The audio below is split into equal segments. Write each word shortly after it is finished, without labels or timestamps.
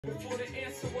Before the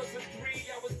answer was a 3,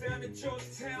 I was down in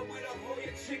Georgetown with a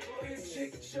Hoyas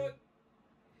chick.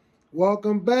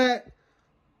 Welcome back.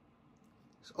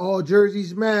 It's All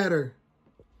Jerseys Matter.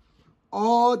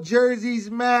 All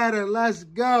jerseys matter. Let's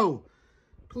go.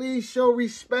 Please show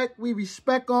respect. We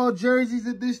respect all jerseys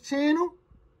at this channel.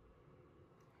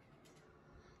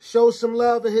 Show some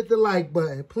love and hit the like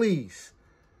button, please.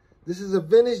 This is a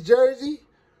vintage jersey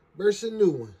versus a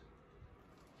new one.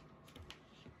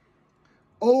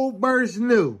 Old versus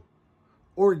new.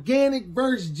 Organic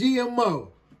versus GMO.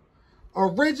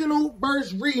 Original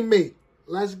versus remake.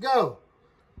 Let's go.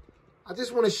 I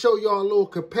just want to show y'all a little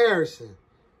comparison.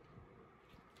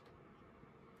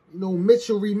 You know,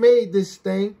 Mitchell remade this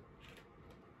thing.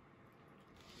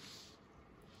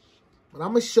 But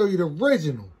I'm going to show you the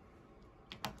original.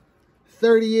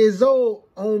 30 years old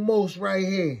almost right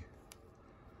here.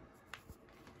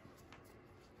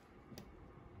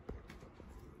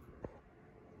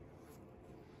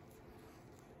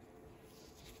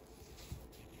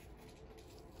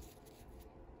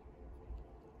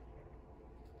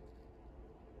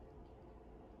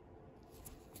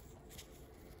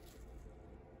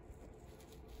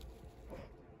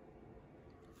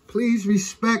 Please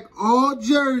respect all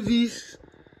jerseys.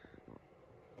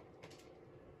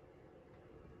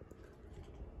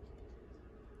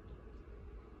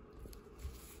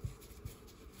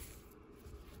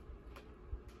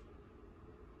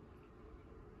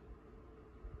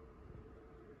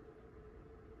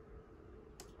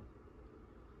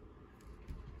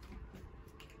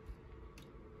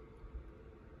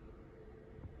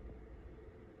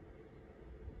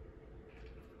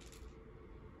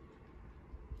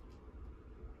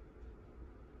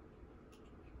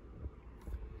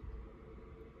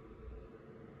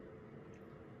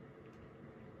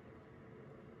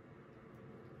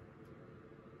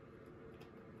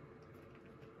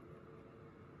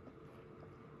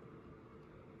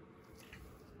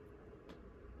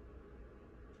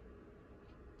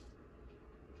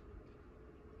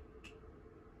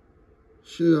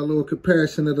 Show you a little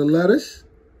comparison of the letters.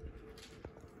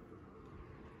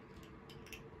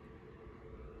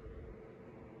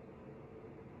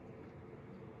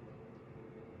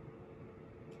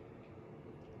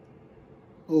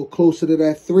 A little closer to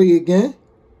that 3 again.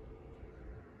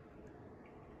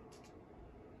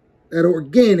 That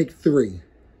organic 3.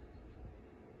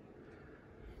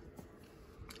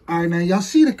 All right, now y'all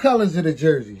see the colors of the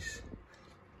jerseys.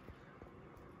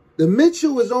 The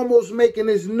Mitchell is almost making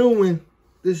this new one,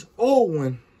 this old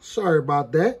one. Sorry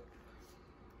about that.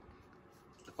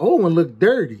 The old one looked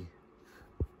dirty,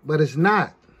 but it's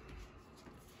not.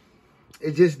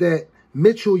 It's just that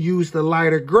Mitchell used a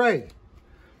lighter gray.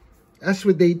 That's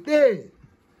what they did.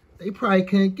 They probably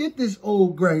couldn't get this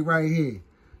old gray right here.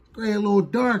 Gray a little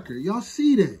darker. Y'all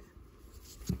see that?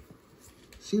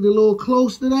 See the little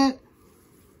close to that?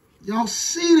 Y'all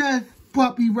see that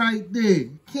puppy right there?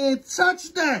 Can't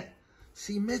touch that.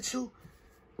 See, Mitchell?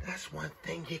 That's one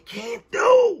thing you can't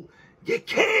do. You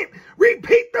can't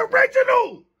repeat the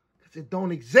original. Because it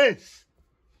don't exist.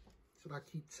 That's what I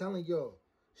keep telling y'all.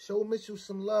 Show Mitchell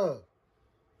some love.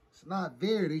 It's not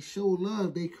there. They show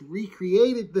love. They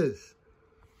recreated this.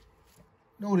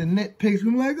 You know the nitpicks.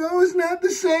 I'm like, oh, it's not the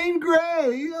same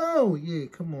gray. Oh, yeah,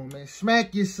 come on, man.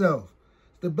 Smack yourself.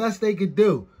 It's the best they could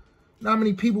do. You know how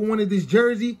many people wanted this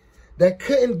jersey that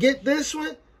couldn't get this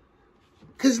one?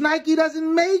 Because Nike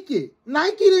doesn't make it.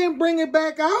 Nike didn't bring it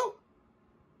back out.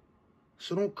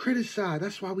 So don't criticize.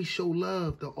 That's why we show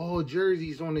love to all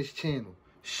jerseys on this channel.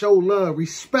 Show love.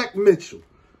 Respect Mitchell.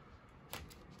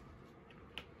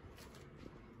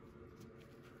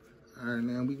 All right,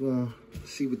 now we're going to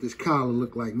see what this collar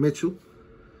look like, Mitchell.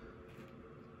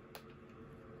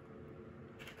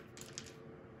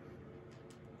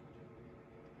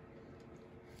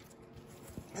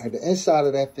 All right, the inside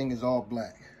of that thing is all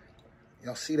black.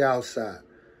 Y'all see the outside.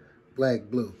 Black,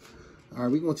 blue. All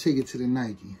right, we're going to take it to the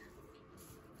Nike.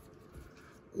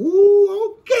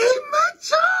 Ooh, okay,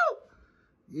 Mitchell!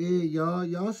 Yeah,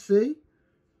 y'all see?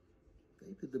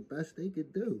 They did the best they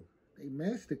could do. They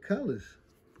matched the colors.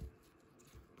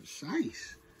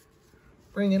 Precise.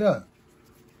 Bring it up.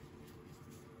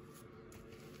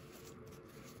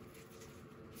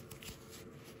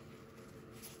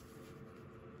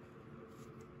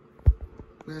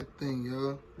 That thing,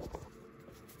 y'all.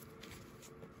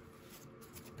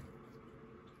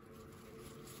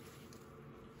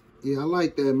 Yeah, I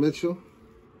like that, Mitchell.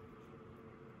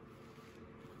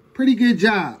 Pretty good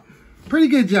job. Pretty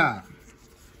good job.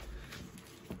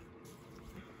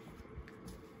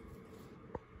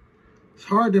 It's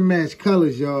hard to match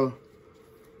colors, y'all.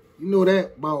 You know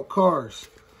that about cars.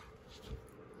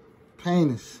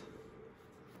 painters.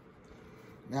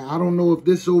 Now, I don't know if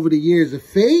this over the years of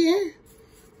fading.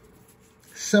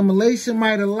 Simulation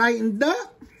might have lightened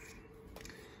up.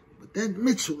 But that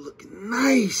Mitchell looking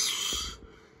nice.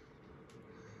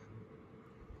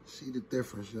 See the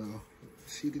difference, y'all.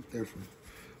 See the difference.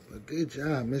 But good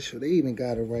job, Mitchell. They even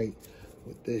got it right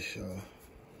with this, y'all.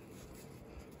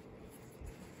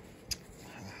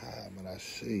 Haha, but I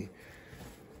see.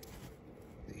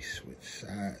 They switch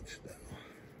sides, though.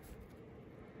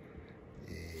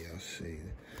 Yeah, y'all see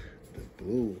the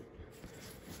blue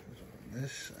is on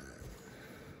this side.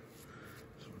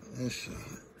 It's on this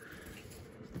side.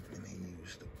 And they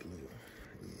use the blue.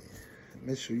 Yeah.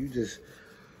 Mitchell, you just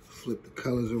flip the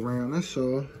colors around, that's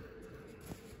all.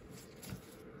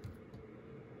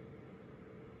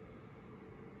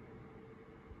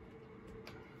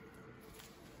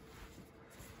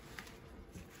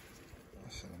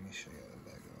 So let me show you the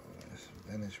back of all this.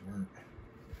 Vintage work.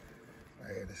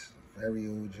 Right here, this is a very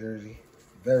old jersey.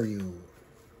 Very old.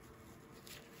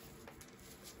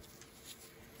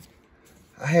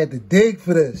 I had to dig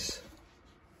for this.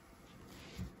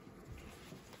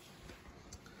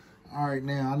 All right,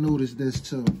 now I noticed this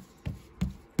too,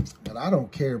 but I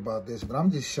don't care about this, but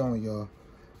I'm just showing y'all.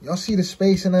 Y'all see the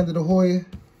spacing under the Hoya,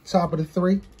 top of the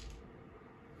 3?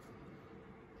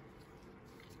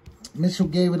 Mitchell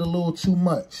gave it a little too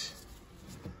much.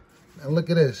 Now look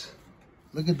at this.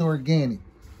 Look at the organic.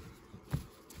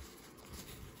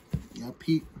 Y'all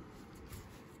peep.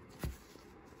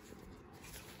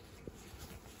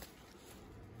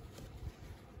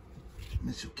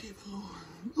 Mitchell gave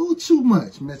a little too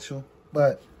much, Mitchell,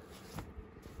 but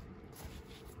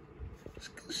it's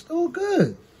still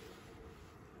good.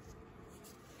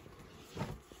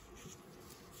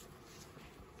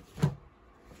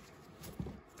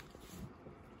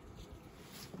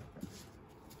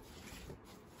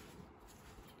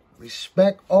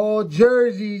 Respect all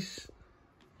jerseys.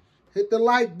 Hit the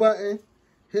like button.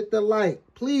 Hit the like.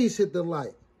 Please hit the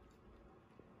like.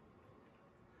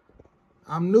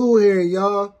 I'm new here,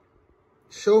 y'all.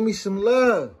 Show me some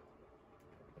love.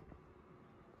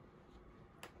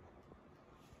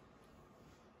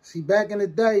 See, back in the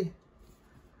day,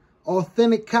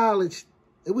 Authentic College,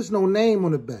 there was no name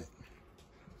on the back.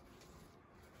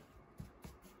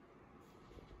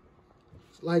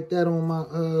 It's like that on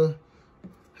my,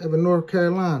 having North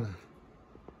Carolina.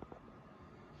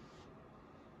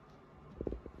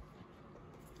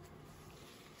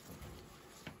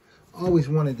 I always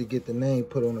wanted to get the name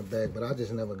put on the back, but I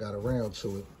just never got around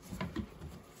to it.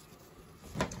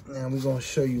 Now we're going to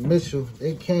show you Mitchell.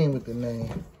 They came with the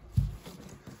name.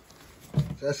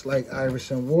 Just like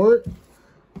Iverson Ward.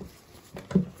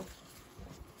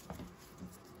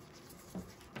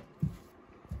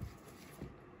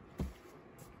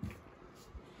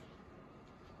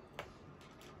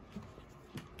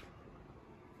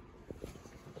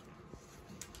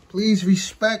 Please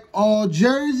respect all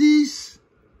jerseys.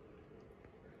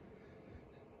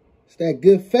 It's that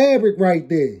good fabric right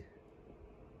there.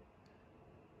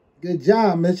 Good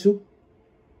job, Mitchell.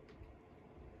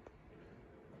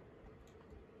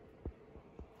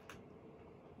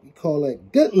 We call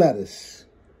that good letters.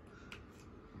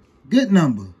 Good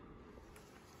number.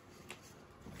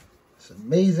 It's an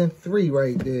amazing 3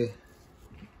 right there.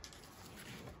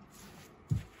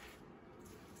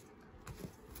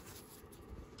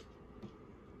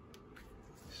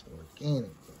 It's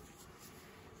organic.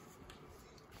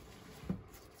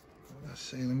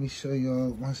 Let me show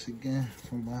y'all once again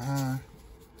from behind.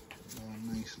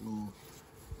 Nice little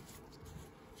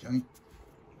joint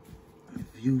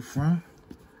view front.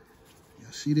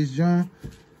 Y'all see this, John?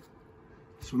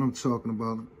 That's what I'm talking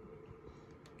about.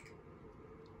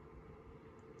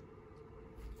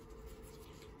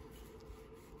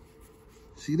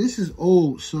 See, this is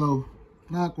old, so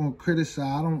I'm not gonna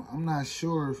criticize. I'm not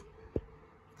sure if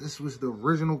this was the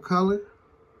original color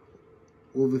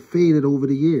or if it faded over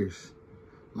the years.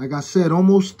 Like I said,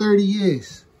 almost 30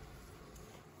 years.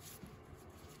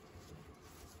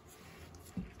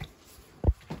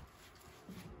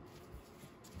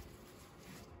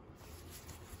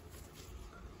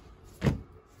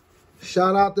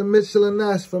 Shout out to Mitchell and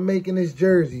Ness for making this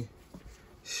jersey.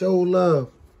 Show love.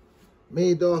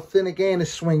 Made the authentic and the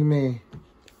swing man.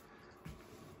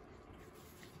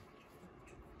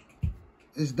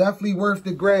 It's definitely worth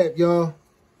the grab, y'all.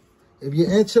 If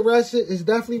you're interested, it's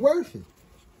definitely worth it.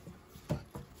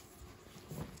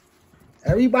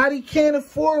 Everybody can't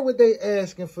afford what they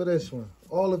asking for this one.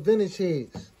 All the vintage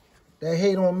heads that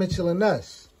hate on Mitchell and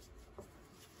Ness.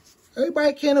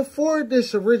 Everybody can't afford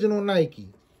this original Nike.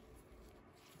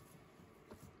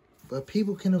 But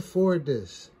people can afford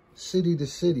this. city to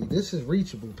city. This is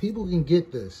reachable. People can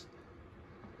get this.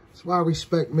 That's why I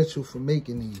respect Mitchell for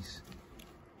making these.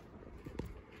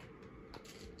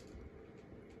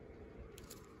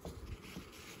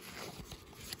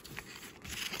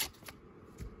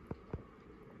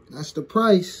 That's the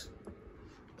price.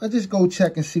 Let's just go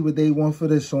check and see what they want for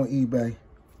this on eBay.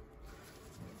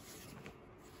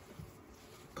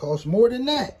 Costs more than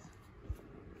that.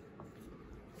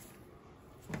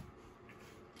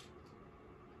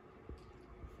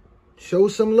 Show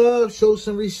some love, show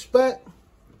some respect.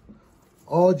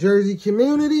 All Jersey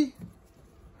community,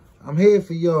 I'm here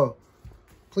for y'all.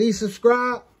 Please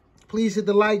subscribe. Please hit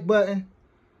the like button.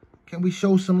 Can we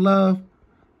show some love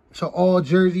to all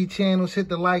Jersey channels? Hit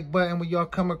the like button when y'all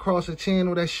come across a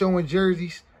channel that's showing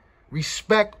jerseys.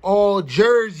 Respect all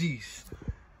jerseys,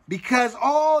 because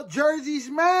all jerseys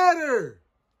matter.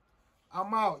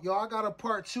 I'm out, y'all. I got a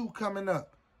part 2 coming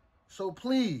up. So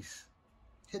please,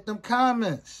 hit them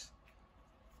comments.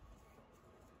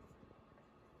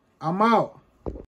 I'm out.